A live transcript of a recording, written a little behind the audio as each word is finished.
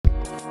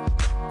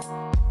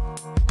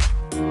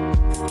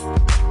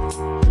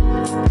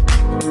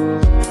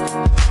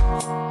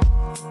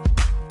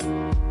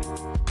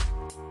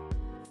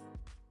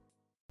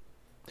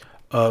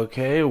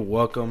Okay,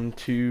 welcome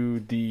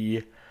to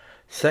the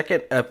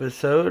second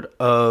episode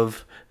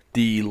of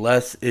the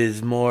Less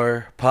is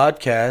More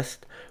podcast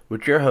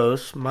with your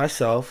host,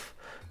 myself,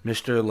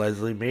 Mr.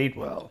 Leslie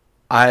Madewell.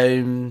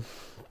 I'm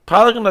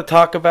probably going to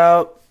talk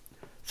about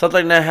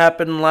something that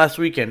happened last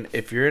weekend.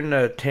 If you're in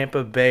the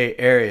Tampa Bay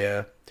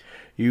area,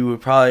 you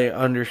would probably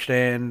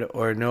understand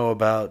or know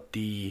about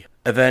the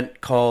event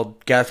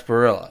called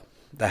Gasparilla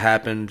that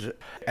happened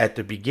at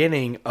the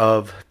beginning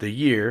of the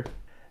year.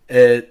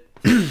 It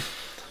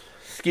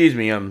Excuse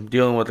me, I'm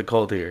dealing with a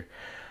cold here.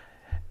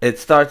 It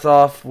starts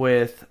off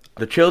with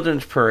the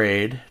children's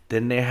parade,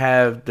 then they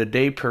have the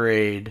day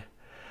parade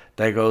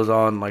that goes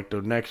on like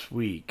the next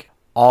week,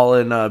 all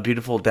in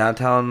beautiful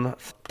downtown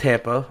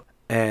Tampa,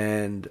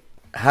 and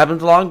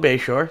happens along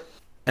Bayshore.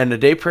 And the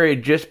day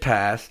parade just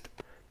passed.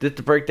 Just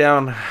to break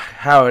down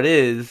how it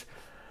is,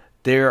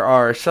 there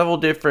are several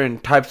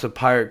different types of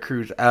pirate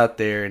crews out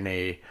there, and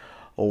they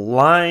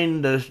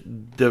line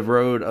the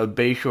road of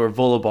Bayshore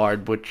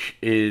Boulevard, which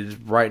is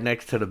right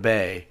next to the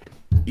bay.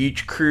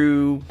 Each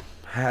crew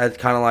has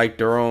kind of like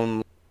their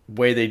own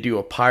way they do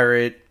a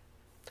pirate.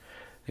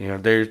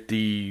 There's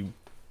I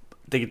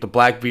think it's the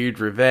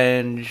Blackbeard's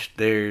Revenge.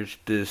 There's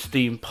the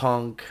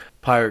Steampunk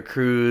Pirate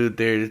Crew.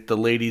 There's the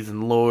Ladies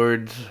and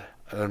Lords.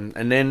 And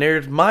then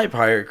there's my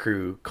pirate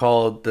crew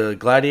called the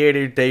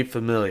Gladiator de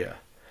Familia,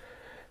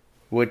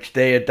 which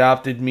they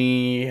adopted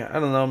me, I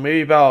don't know,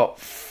 maybe about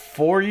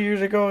 4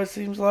 years ago, it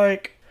seems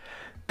like.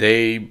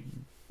 They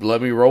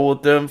let me roll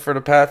with them for the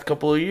past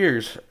couple of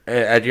years.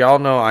 As y'all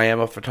know, I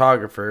am a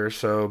photographer,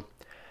 so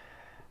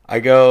I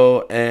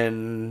go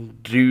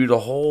and do the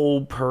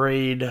whole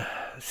parade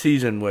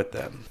season with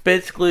them.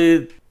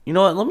 Basically, you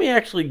know what? Let me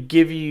actually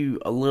give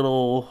you a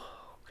little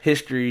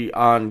history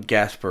on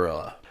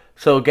Gasparilla.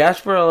 So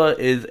Gasparilla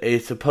is a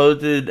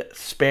supposed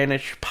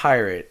Spanish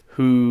pirate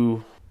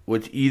who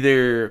was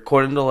either,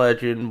 according to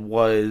legend,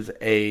 was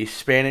a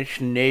Spanish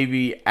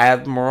Navy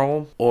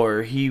admiral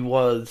or he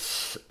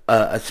was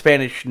a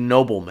Spanish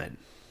nobleman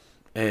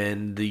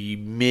in the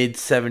mid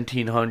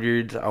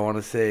 1700s. I want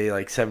to say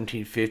like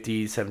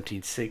 1750s,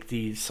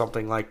 1760s,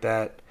 something like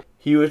that.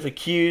 He was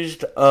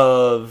accused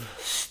of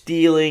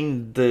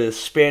stealing the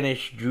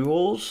Spanish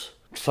jewels.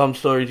 Some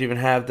stories even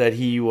have that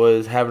he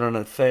was having an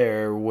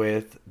affair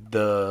with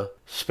the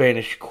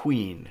Spanish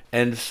queen.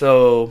 And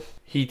so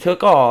he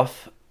took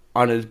off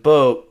on his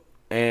boat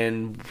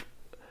and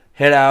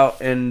head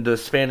out in the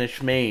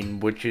Spanish Main,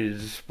 which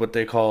is what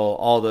they call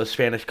all the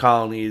Spanish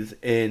colonies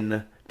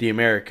in the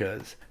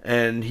Americas.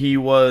 And he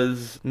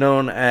was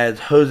known as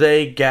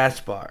Jose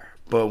Gaspar.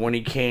 But when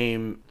he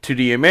came to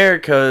the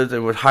Americas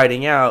and was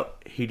hiding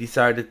out, he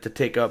decided to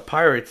take up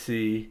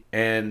piracy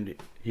and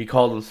he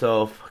called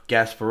himself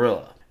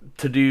Gasparilla.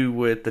 To do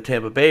with the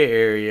Tampa Bay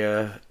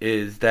area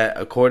is that,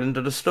 according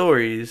to the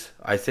stories,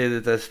 I say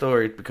that that's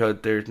stories because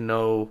there's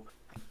no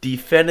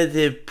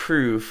definitive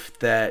proof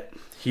that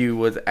he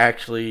was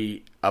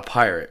actually a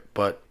pirate,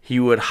 but he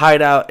would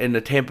hide out in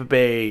the Tampa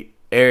Bay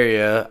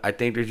area. I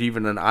think there's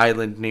even an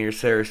island near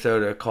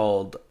Sarasota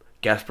called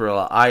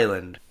Gasparilla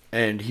Island,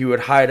 and he would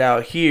hide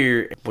out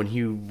here when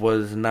he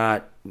was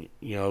not,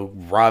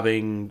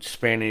 robbing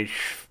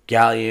Spanish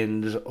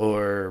galleons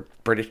or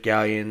British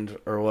galleons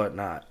or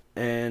whatnot.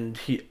 And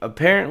he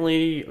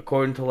apparently,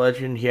 according to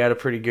legend, he had a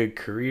pretty good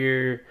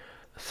career.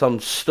 Some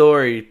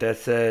story that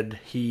said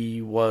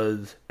he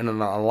was in an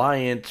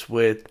alliance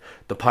with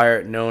the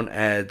pirate known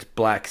as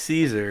Black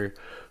Caesar,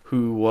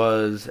 who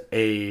was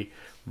a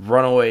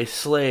runaway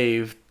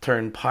slave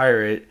turned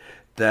pirate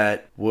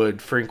that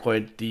would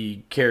frequent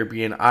the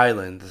Caribbean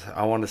islands.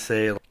 I want to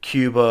say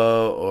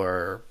Cuba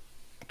or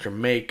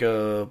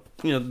Jamaica,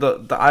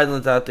 the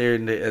islands out there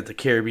at the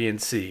Caribbean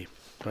Sea.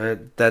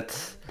 But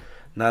that's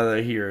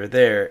neither here or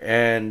there.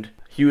 And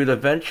he was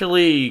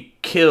eventually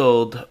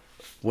killed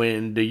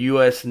when the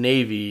U.S.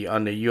 Navy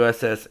on the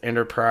USS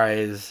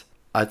Enterprise,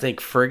 I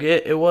think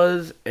frigate it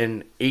was,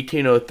 in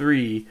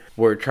 1803,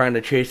 were trying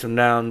to chase him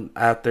down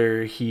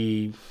after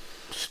he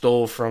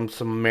stole from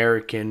some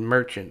American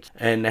merchants.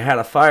 And they had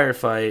a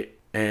firefight,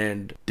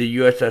 and the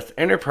USS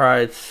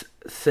Enterprise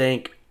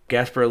sank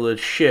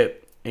Gasparilla's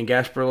ship, and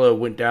Gasparilla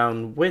went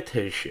down with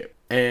his ship.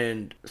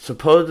 And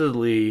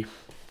supposedly,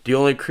 the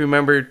only crew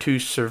member to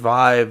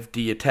survive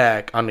the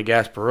attack on the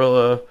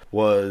Gasparilla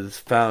was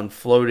found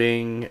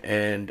floating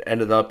and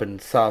ended up in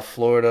South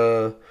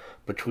Florida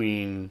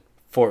between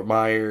Fort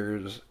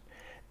Myers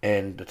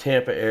and the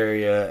Tampa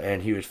area,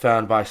 and he was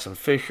found by some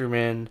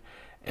fishermen,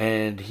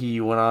 and he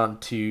went on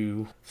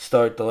to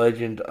start the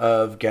legend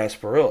of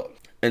Gasparilla.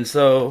 And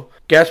so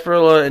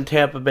Gasparilla in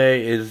Tampa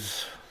Bay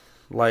is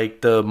like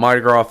the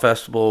Mardi Gras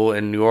festival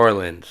in New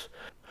Orleans.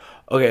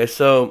 Okay,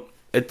 so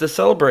it's a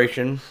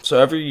celebration. So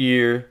every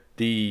year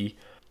the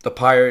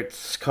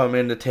pirates come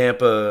into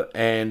Tampa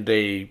and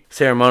they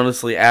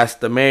ceremoniously ask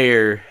the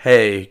mayor,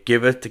 hey,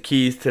 give us the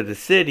keys to the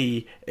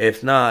city.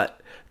 If not,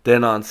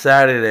 then on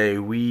Saturday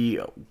we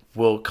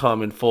will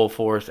come in full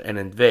force and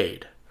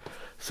invade.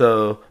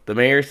 So the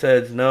mayor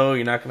says, no,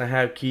 you're not going to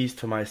have keys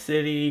to my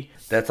city.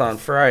 That's on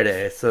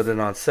Friday. So then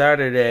on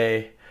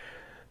Saturday,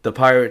 the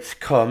pirates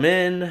come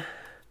in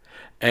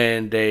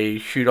and they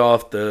shoot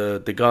off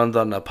the guns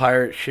on the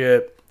pirate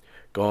ship,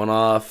 going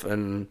off,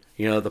 and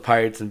the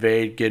pirates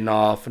invade, getting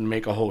off, and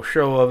make a whole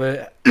show of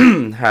it,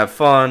 have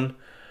fun,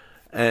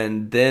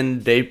 and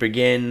then they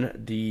begin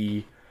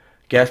the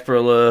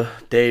Gasparilla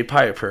Day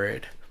Pirate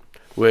Parade,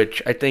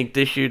 which I think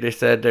this year they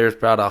said there's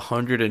about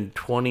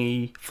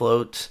 120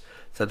 floats.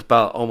 So that's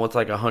about almost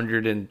like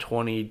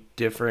 120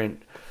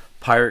 different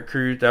pirate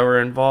crews that were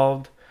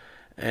involved.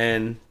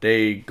 And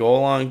they go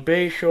along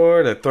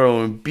Bayshore, they're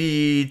throwing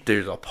beads,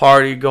 there's a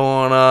party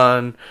going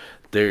on,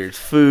 there's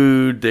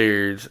food,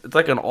 it's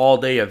like an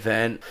all-day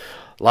event.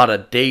 A lot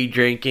of day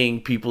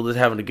drinking, people just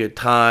having a good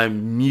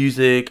time,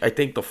 music. I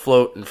think the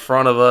float in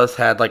front of us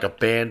had like a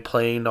band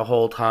playing the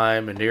whole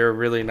time, and they were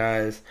really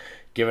nice,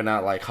 giving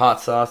out like hot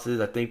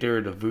sauces. I think they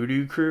were the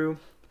Voodoo Crew,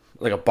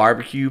 like a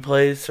barbecue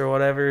place or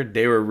whatever.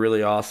 They were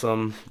really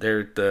awesome.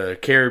 They're the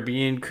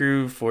Caribbean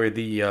crew for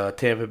the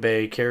Tampa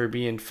Bay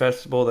Caribbean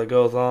Festival that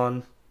goes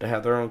on. They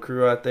have their own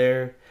crew out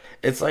there.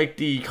 It's like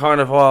the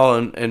Carnival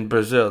in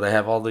Brazil. They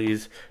have all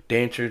these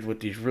dancers with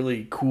these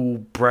really cool,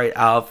 bright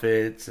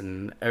outfits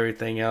and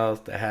everything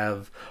else. They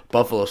have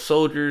Buffalo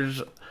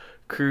Soldiers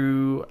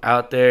crew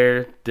out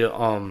there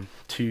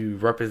to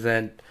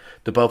represent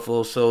the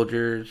Buffalo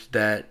Soldiers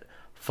that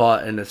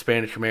fought in the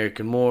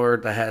Spanish-American War.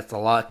 That has a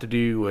lot to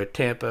do with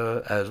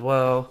Tampa as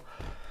well.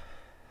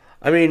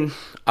 I mean,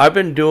 I've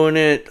been doing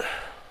it,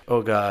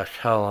 oh gosh,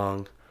 how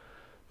long?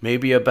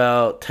 Maybe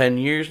about 10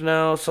 years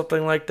now,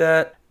 something like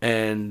that.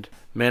 And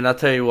man, I'll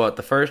tell you what,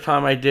 the first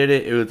time I did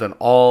it, it was an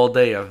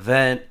all-day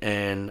event,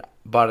 and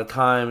by the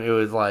time it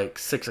was like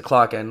 6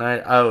 o'clock at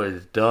night, I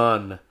was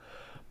done.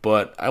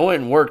 But I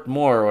went and worked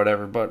more or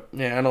whatever, but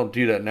yeah, I don't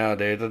do that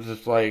nowadays. I'm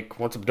just like,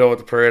 once I'm done with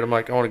the parade, I'm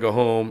like, I want to go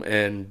home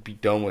and be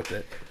done with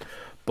it.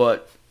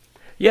 But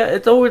yeah,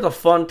 it's always a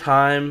fun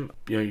time.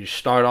 You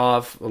start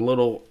off a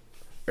little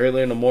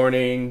early in the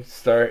morning,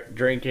 start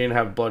drinking,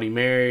 have Bloody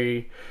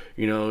Mary.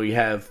 You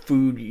have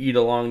food you eat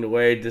along the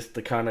way just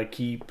to kind of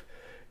keep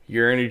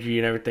your energy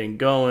and everything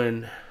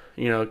going,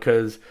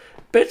 because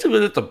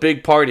basically it's a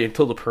big party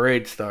until the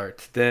parade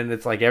starts. Then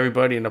it's like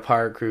everybody in the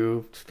pirate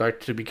crew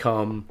starts to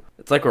become,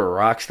 it's like we're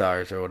rock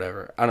stars or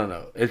whatever. I don't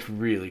know. It's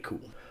really cool.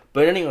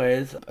 But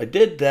anyways, I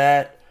did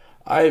that.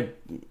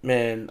 Me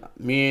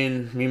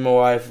and my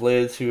wife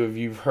Liz, who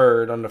you've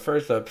heard on the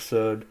first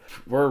episode,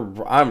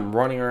 I'm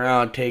running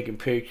around taking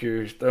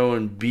pictures,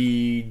 throwing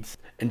beads,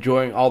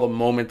 enjoying all the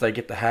moments I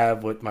get to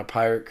have with my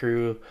pirate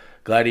crew.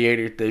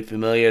 Gladiators de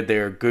Familia,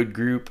 they're a good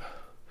group.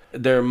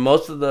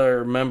 Most of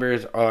their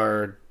members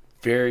are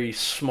very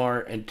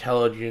smart,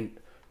 intelligent,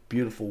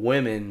 beautiful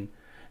women.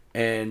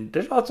 And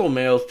there's also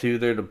males too.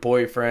 They're the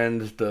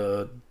boyfriends,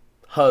 the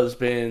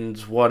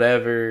husbands,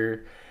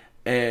 whatever.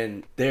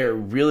 And they're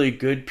really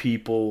good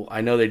people.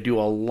 I know they do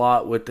a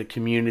lot with the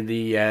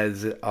community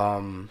as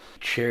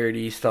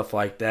charity, stuff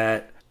like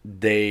that.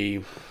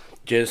 They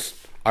just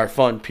are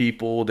fun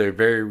people. They're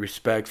very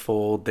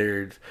respectful.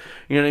 You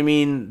know what I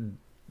mean?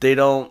 They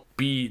don't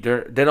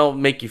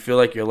make you feel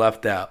like you're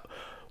left out.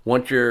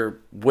 Once you're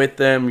with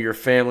them, you're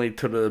family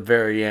to the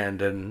very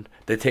end, and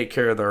they take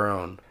care of their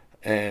own.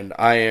 And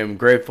I am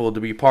grateful to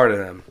be part of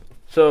them.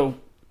 So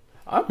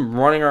I'm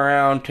running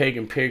around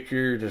taking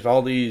pictures. There's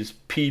all these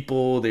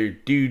people. They're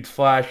dudes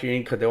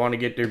flashing because they want to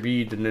get their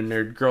beads, and then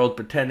there are girls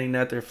pretending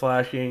that they're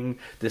flashing,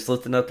 just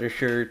lifting up their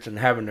shirts and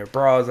having their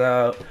bras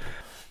out.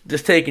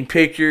 Just taking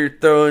pictures,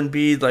 throwing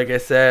beads, like I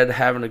said,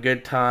 having a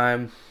good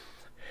time.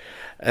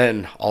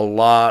 And a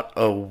lot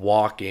of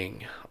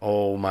walking.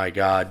 Oh my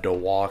God, the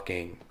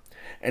walking.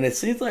 And it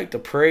seems like the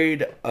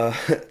parade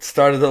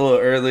started a little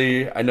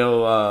early. I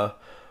know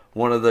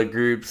one of the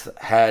groups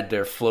had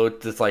their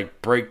float just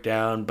like break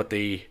down, but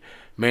they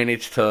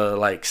managed to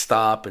like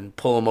stop and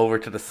pull them over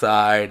to the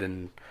side.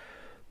 And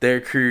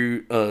their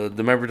crew,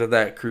 the members of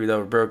that crew that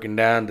were broken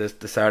down, just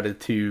decided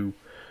to,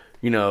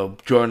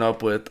 join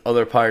up with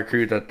other pirate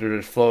crews that were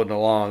just floating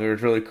along. It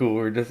was really cool.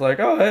 We were just like,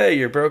 oh, hey,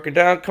 you're broken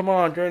down. Come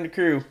on, join the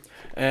crew.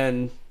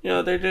 And,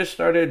 they just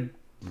started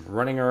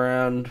running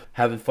around,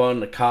 having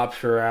fun. The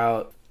cops were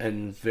out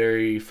and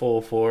very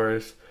full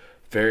force,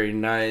 very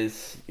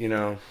nice,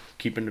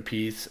 keeping the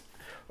peace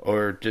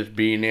or just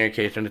being there in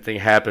case anything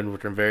happened,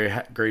 which I'm very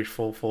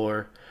grateful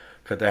for.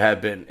 Because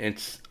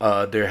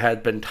there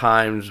had been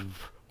times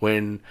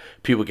when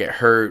people get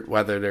hurt,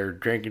 whether they're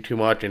drinking too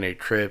much and they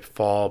trip,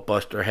 fall,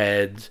 bust their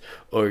heads,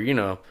 or,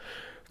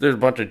 there's a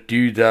bunch of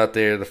dudes out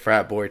there, the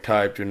frat boy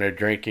types, when they're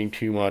drinking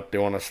too much, they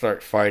want to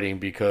start fighting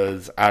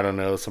because, I don't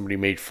know, somebody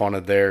made fun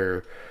of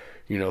their,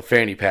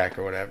 fanny pack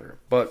or whatever.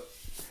 But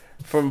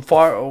from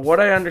what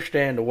I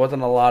understand, there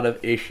wasn't a lot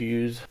of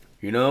issues,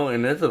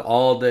 and it's an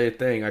all-day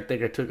thing. I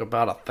think I took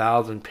about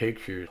 1,000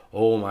 pictures.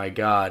 Oh, my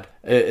God.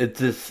 It's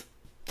just,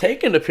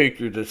 taking the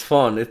pictures is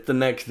fun. It's the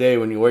next day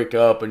when you wake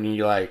up and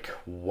you're like,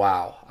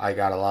 wow, I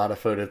got a lot of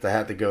photos I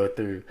have to go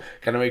through.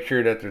 Gotta make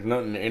sure that there's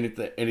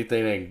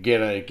anything that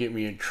can get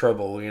me in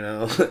trouble,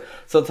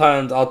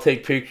 Sometimes I'll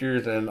take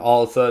pictures and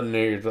all of a sudden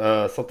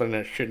there's something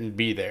that shouldn't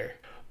be there.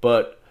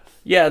 But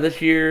yeah,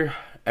 this year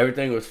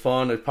Everything was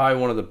fun. It's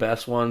probably one of the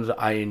best ones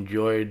I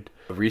enjoyed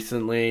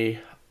recently.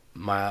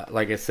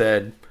 Like I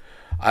said,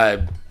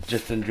 I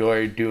just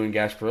enjoy doing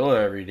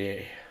Gasparilla every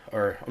day.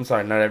 Or, I'm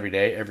sorry, not every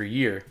day, every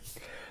year.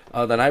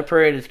 The night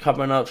parade is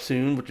coming up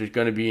soon, which is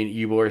going to be in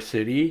Ybor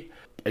City.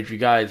 If you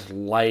guys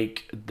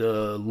like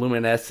the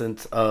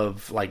luminescence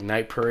of like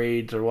night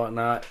parades or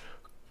whatnot,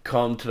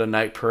 come to the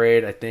night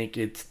parade. I think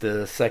it's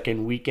the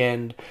second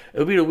weekend.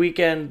 It'll be the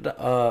weekend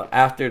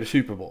after the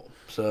Super Bowl.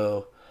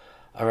 So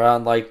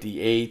around like the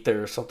 8th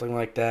or something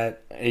like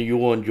that. And you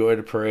will enjoy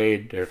the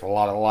parade. There's a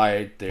lot of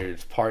light.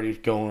 There's parties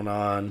going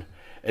on.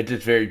 It's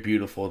just very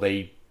beautiful.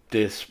 They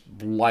just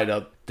light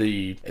up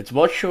it's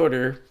much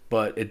shorter,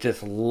 but it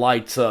just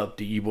lights up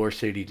the Ybor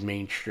City's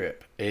main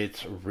strip.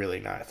 It's really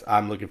nice.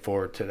 I'm looking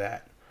forward to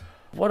that.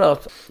 What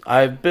else?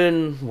 I've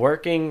been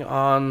working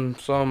on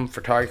some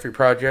photography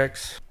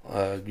projects.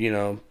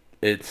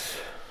 It's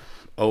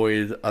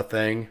always a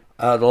thing.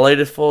 The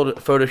latest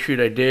photo shoot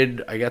I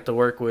did, I got to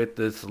work with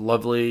this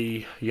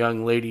lovely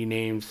young lady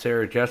named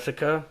Sarah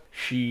Jessica.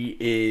 She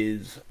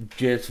is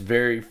just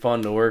very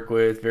fun to work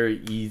with,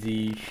 very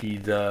easy.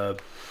 She's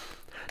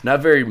not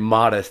very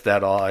modest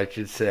at all, I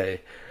should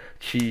say.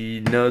 She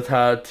knows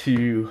how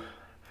to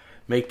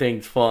make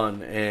things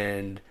fun,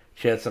 and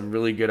she has some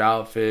really good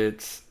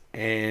outfits.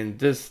 And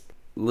just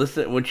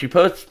listen, when she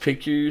posts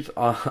pictures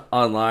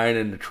online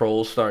and the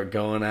trolls start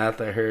going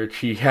after her,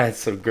 she has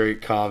some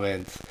great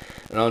comments.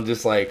 And I'm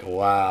just like,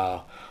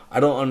 wow. I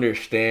don't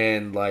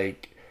understand.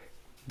 Like,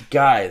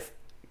 guys,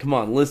 come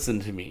on, listen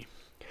to me.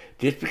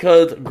 Just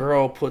because a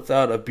girl puts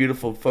out a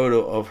beautiful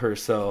photo of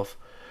herself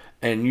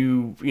and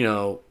you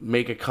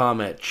make a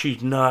comment,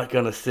 she's not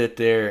going to sit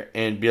there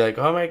and be like,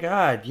 oh my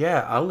God,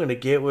 yeah, I'm going to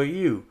get with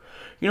you.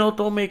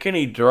 Don't make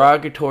any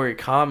derogatory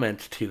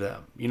comments to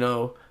them.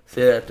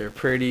 Say that they're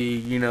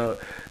pretty, I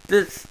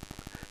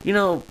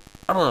don't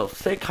know,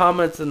 say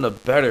comments in the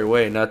better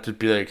way, not to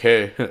be like,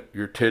 hey,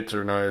 your tits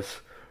are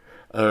nice,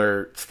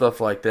 or stuff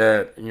like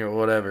that,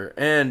 whatever.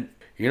 And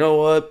you know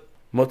what?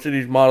 Most of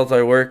these models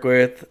I work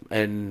with,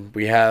 and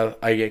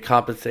I get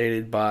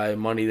compensated by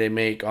money they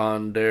make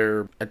on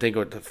their, I think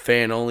with the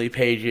fan only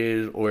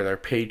pages, or their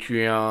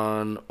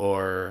Patreon,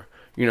 or,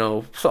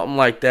 something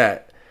like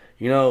that.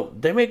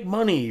 They make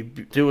money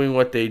doing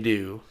what they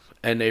do,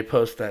 and they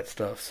post that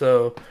stuff.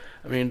 So,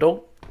 I mean,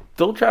 don't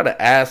try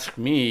to ask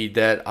me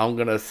that I'm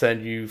gonna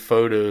send you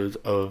photos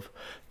of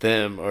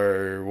them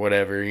or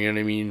whatever. You know what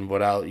I mean?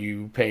 Without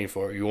you paying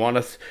for it. You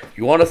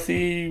wanna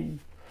see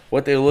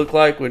what they look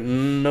like with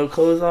no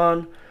clothes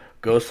on?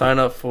 Go sign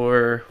up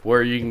for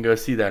where you can go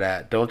see that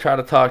at. Don't try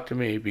to talk to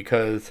me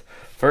because,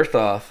 first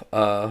off,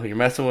 you're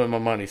messing with my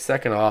money.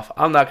 Second off,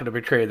 I'm not going to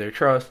betray their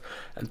trust.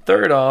 And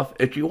third off,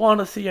 if you want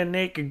to see a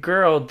naked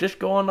girl, just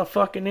go on the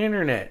fucking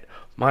internet.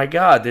 My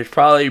God, there's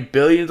probably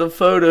billions of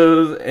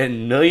photos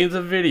and millions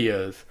of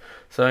videos.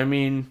 So, I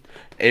mean,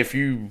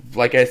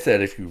 like I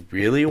said, if you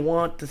really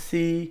want to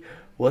see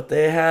what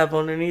they have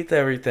underneath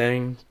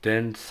everything,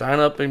 then sign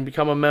up and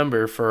become a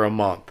member for a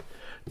month.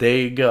 There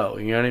you go.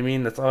 You know what I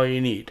mean? That's all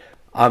you need.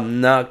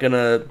 I'm not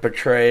gonna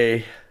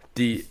betray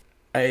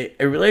a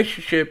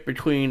relationship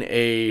between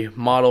a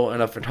model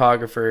and a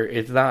photographer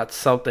is not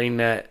something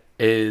that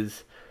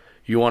is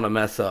you want to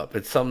mess up.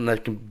 It's something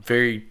that can be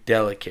very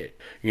delicate,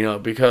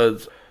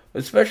 because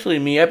especially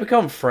me, I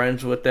become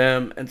friends with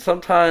them, and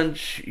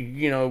sometimes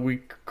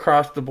we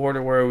cross the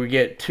border where we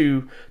get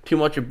too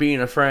much of being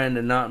a friend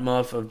and not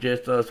enough of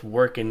just us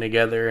working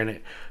together, and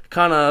it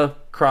kind of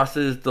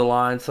crosses the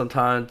line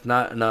sometimes,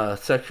 not in a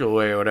sexual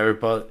way or whatever,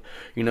 but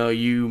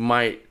you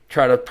might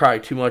try to pry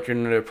too much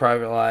into their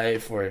private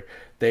life, or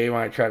they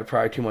might try to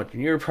pry too much in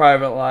your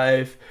private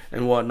life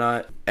and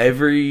whatnot.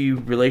 Every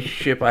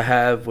relationship I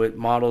have with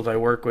models I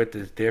work with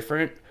is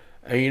different,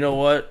 and you know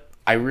what?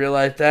 I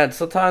realize that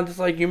sometimes it's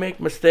like you make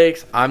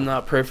mistakes. I'm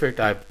not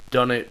perfect. I've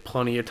done it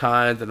plenty of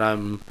times, and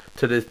I'm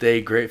to this day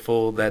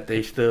grateful that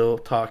they still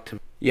talk to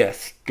me.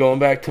 Yes, going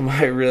back to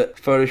my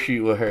photo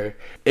shoot with her,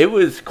 it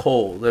was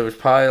cold. It was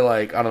probably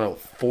like, I don't know,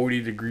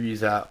 40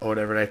 degrees out or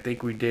whatever. And I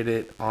think we did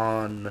it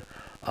on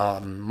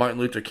Martin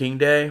Luther King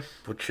Day,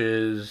 which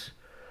is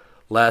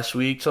last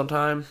week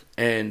sometime.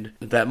 And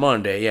that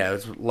Monday, yeah, it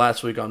was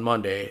last week on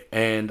Monday.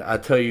 And I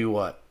tell you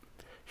what,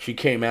 she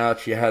came out,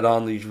 she had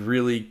on these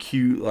really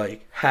cute,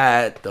 like,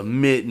 hat, the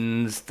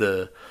mittens,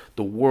 the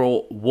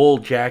wool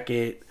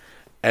jacket,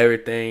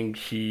 everything.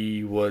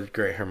 She was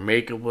great. Her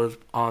makeup was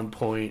on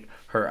point.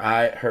 Her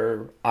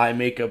eye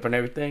makeup and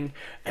everything.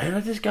 And I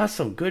just got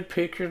some good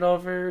pictures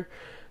of her.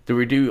 Do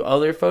we do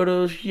other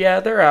photos? Yeah,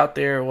 they're out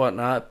there and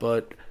whatnot,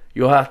 but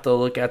you'll have to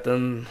look at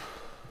them.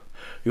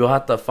 You'll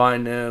have to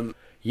find them.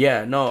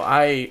 Yeah, no,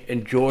 I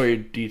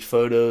enjoyed these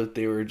photos.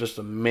 They were just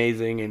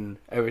amazing and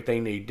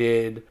everything they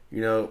did.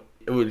 It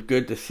was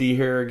good to see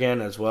her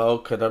again as well,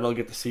 because I don't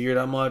get to see her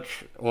that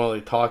much. I'm only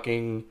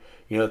talking,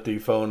 through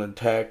phone and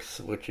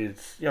text, which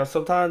is,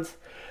 sometimes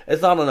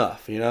it's not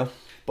enough,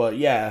 But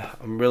yeah,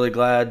 I'm really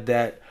glad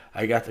that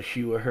I got to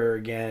shoot with her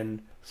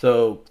again.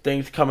 So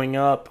things coming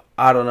up,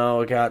 I don't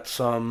know. I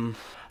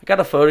got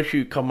a photo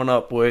shoot coming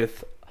up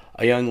with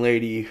a young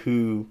lady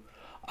who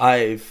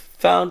I've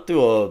found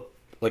through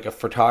a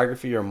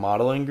photography or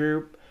modeling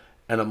group,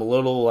 and I'm a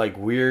little like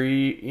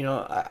weary.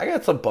 I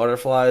got some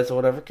butterflies or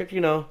whatever. Cause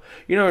you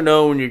never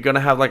know when you're gonna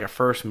have like a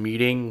first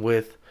meeting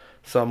with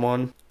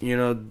someone.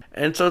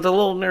 And so it's a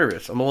little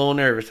nervous. I'm a little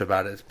nervous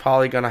about it. It's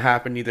probably gonna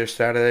happen either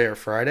Saturday or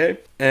Friday,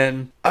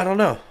 and I don't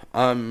know.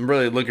 I'm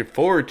really looking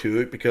forward to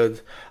it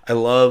because I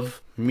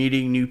love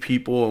meeting new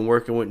people and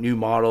working with new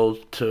models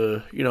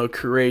to,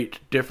 create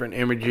different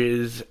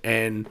images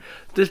and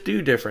just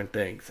do different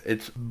things.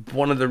 It's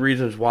one of the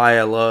reasons why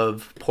I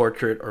love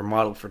portrait or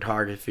model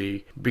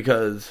photography,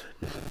 because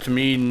to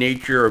me,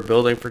 nature or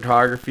building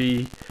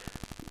photography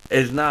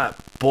is not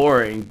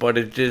boring, but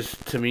it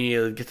just, to me,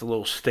 it gets a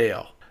little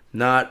stale.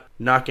 Not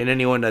knocking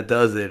anyone that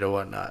does it or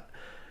whatnot.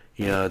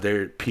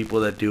 There are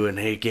people that do it and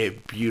they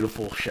get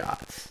beautiful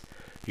shots.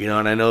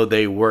 And I know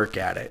they work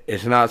at it.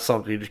 It's not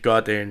something you just go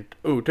out there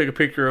and, take a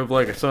picture of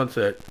like a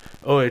sunset.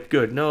 Oh, it's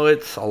good. No,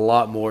 it's a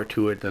lot more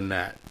to it than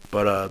that.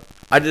 But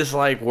I just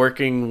like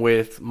working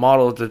with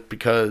models just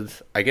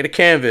because I get a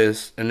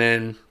canvas, and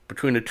then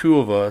between the two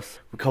of us,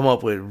 we come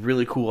up with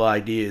really cool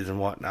ideas and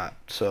whatnot.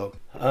 So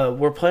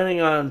we're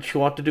planning on, she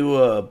wants to do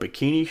a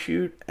bikini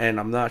shoot, and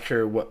I'm not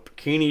sure what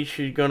bikini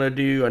she's going to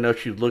do. I know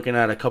she's looking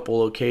at a couple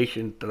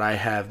locations that I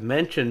have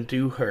mentioned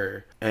to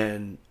her,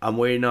 and I'm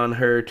waiting on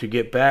her to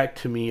get back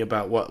to me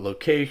about what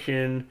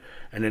location,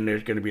 and then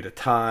there's going to be the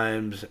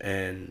times,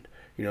 and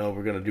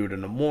we're going to do it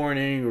in the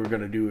morning, we're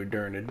going to do it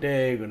during the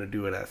day, we're going to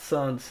do it at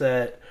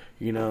sunset.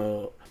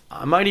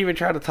 I might even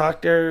try to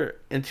talk to her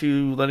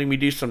into letting me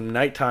do some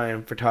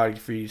nighttime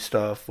photography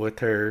stuff with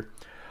her.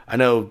 I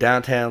know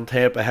downtown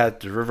Tampa has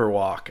the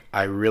Riverwalk.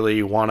 I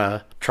really want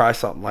to try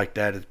something like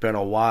that. It's been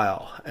a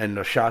while, and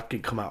the shots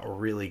can come out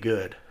really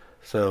good.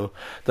 So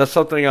that's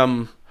something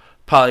I'm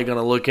probably going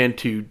to look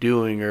into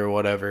doing or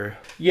whatever.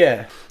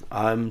 Yeah,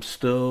 I'm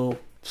still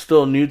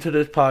new to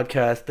this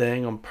podcast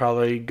thing. I'm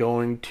probably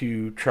going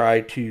to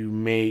try to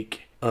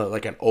make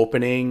like an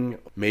opening,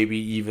 maybe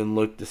even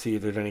look to see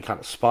if there's any kind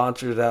of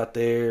sponsors out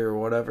there or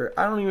whatever.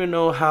 I don't even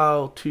know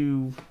how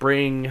to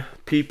bring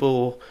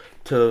people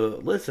to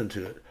listen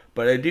to it,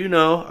 but I do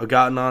know I've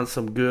gotten on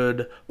some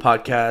good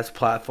podcast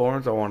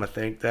platforms. I want to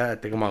thank that. I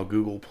think I'm on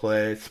Google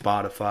Play,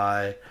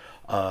 Spotify,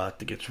 I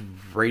think it's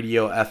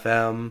Radio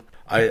FM.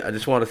 I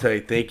just want to say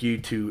thank you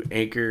to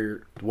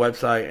Anchor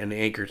website and the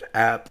Anchor's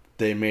app.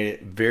 They made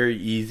it very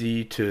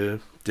easy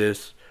to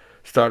just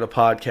start a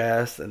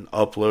podcast and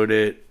upload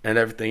it and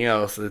everything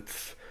else.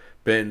 It's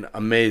been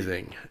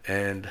amazing.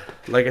 And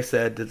like I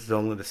said, this is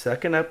only the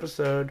second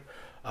episode.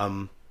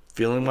 I'm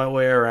feeling my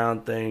way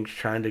around things,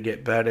 trying to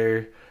get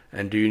better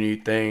and do new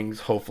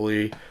things,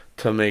 hopefully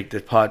to make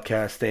this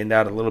podcast stand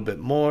out a little bit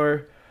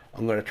more.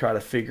 I'm going to try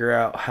to figure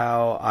out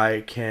how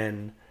I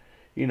can,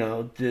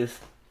 just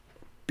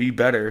be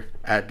better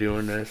at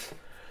doing this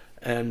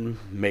and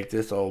make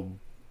this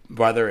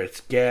whether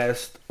it's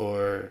guest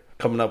or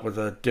coming up with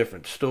a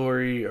different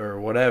story or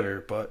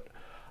whatever. But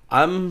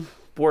I'm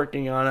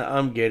working on it.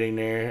 I'm getting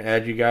there.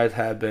 As you guys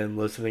have been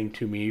listening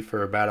to me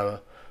for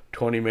about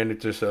 20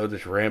 minutes or so,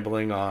 just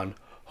rambling on.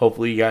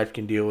 Hopefully you guys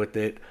can deal with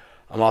it.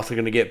 I'm also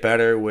going to get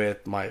better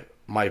with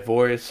my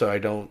voice so I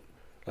don't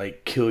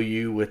like kill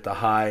you with the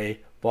high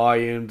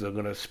volumes. I'm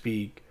going to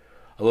speak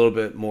a little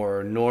bit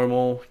more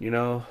normal,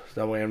 so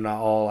that way I'm not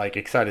all like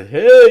excited.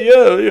 Hey,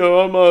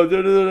 I'm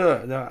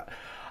no.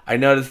 I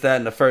noticed that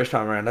in the first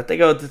time around. I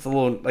think I was just a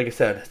little, like I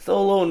said, still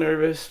a little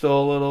nervous,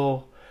 still a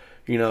little,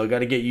 got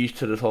to get used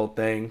to this whole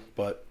thing.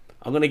 But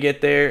I'm going to get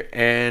there,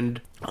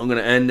 and I'm going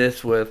to end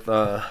this with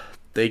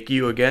thank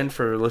you again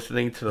for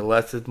listening to the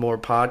Less is More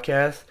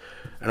podcast.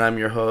 And I'm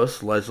your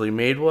host, Leslie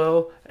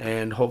Madewell,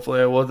 and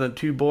hopefully I wasn't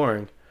too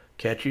boring.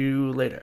 Catch you later.